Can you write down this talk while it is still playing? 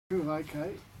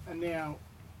Okay, and now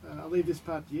I'll leave this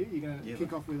part to you. You're going to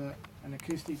kick off with an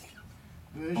acoustic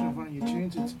version of one of your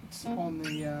tunes. It's on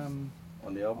the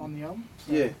album.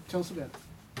 So yeah. Tell us about it.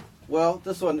 Well,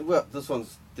 this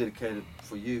one's dedicated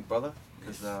for you, brother,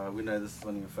 because we know this is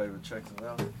one of your favourite tracks of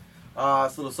ours.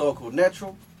 It's a little song called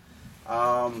Natural.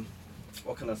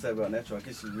 What can I say about Natural? I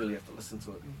guess you really have to listen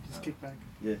to it. Just kick back.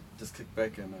 Yeah, just kick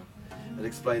back and it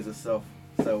explains itself.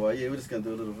 So yeah, we're just going to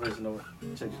do a little version of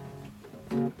it. Check it.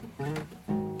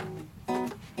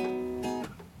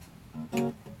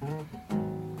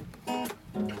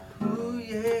 Ooh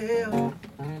yeah.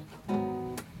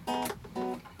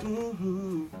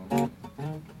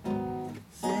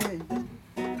 Say,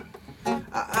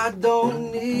 I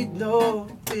don't need no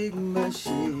big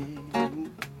machine,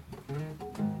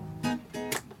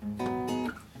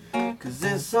 'cause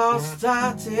this all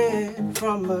started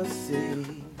from a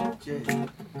seed. Yeah.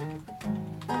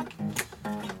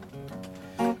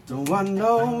 Don't want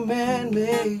no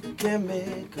man-made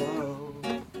chemical.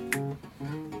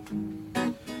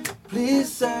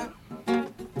 Please, sir,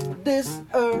 this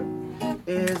earth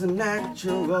is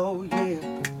natural,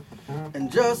 yeah. And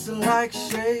just like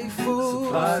Shay Food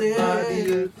supplied by the said,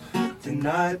 earth,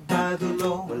 denied by the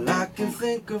law. well, I can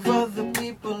think of other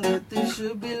people that they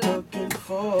should be looking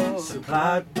for.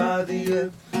 Supplied by the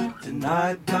earth,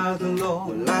 denied by the law.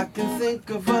 Well, I can think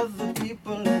of other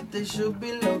people that they should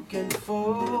be looking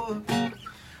for.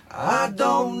 I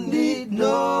don't need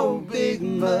no big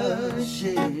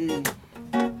machine,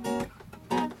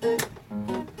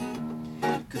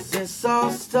 'cause this all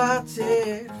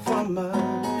started from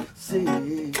a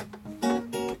seed.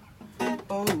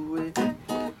 Oh, wait.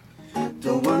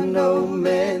 Don't want no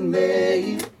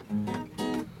man-made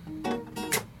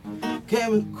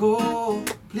chemical,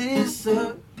 please,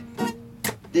 sir.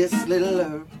 This little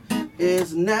herb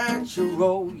is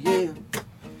natural, yeah.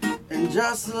 And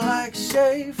just like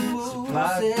Shay Food Supplied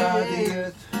by the said,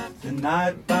 earth,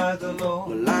 denied by the law.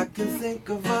 well, I can think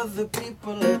of other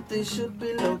people that they should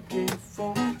be looking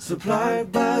for.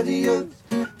 Supplied by the earth,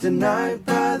 denied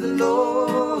by the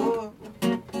law.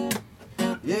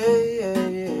 Yeah, yeah,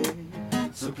 yeah.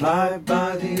 Supplied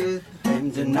by the earth,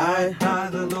 And denied by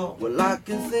the law. well, I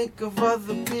can think of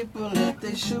other people that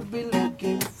they should be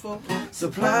looking for.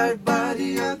 Supplied by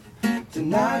the earth,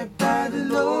 denied by the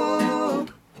law.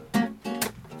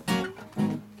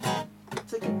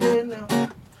 Take it there now.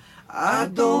 I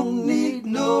don't need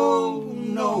no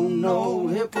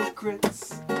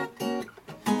hypocrites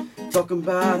talking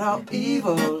about how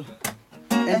evil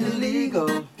and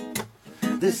illegal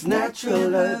this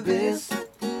natural herb is.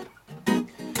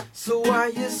 So why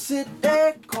you sit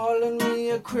there calling me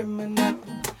a criminal,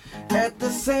 at the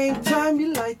same time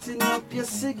you lighting up your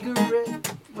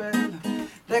cigarette? Well,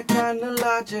 that kind of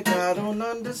logic I don't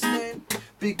understand,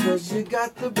 because you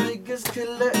got the biggest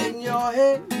killer in your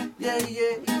head. Yeah,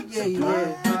 yeah, yeah, Supplied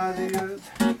yeah. by the earth,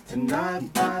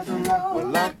 denied by the law.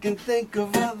 Well, I can think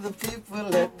of other people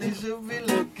that they should be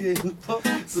looking for.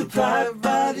 Supplied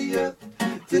by the earth,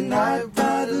 denied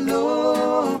by the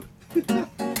law.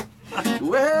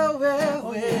 Well,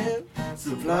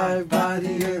 supplied by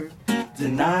the earth,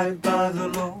 denied by the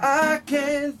law. I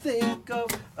can't think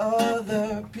of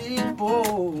other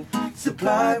people.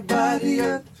 Supplied by the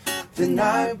earth,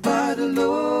 denied by the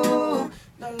law.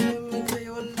 Now let me tell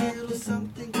you a little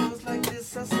something goes like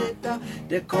this. I said,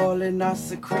 they're calling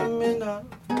us a criminal.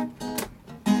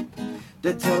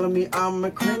 They're telling me I'm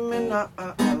a criminal.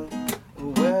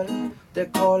 Well, they're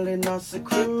calling us a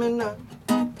criminal,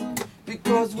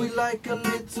 because we like a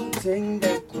little thing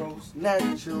that grows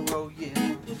natural,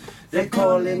 yeah. They're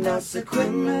calling us a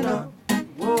criminal.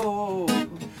 Whoa.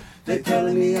 They're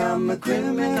telling me I'm a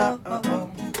criminal.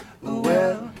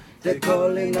 Well, they're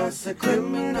calling us a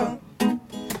criminal,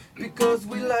 because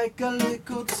we like a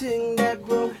little thing that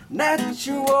grows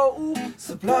natural.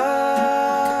 Supplied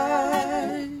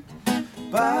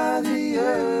by the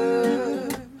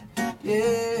earth,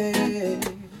 yeah.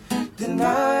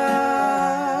 Denied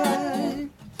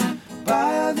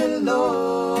by the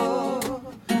law.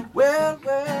 Well,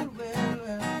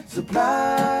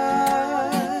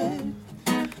 supplied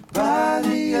by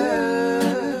the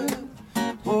earth.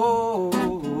 Oh,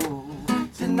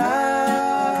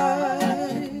 denied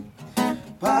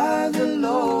by the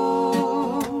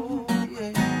law.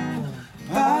 Yeah,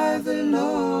 by the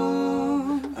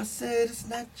law. I said it's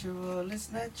natural, it's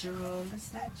natural,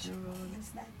 it's natural,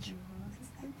 it's natural,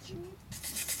 it's natural.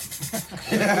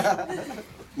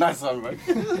 Nice song, right?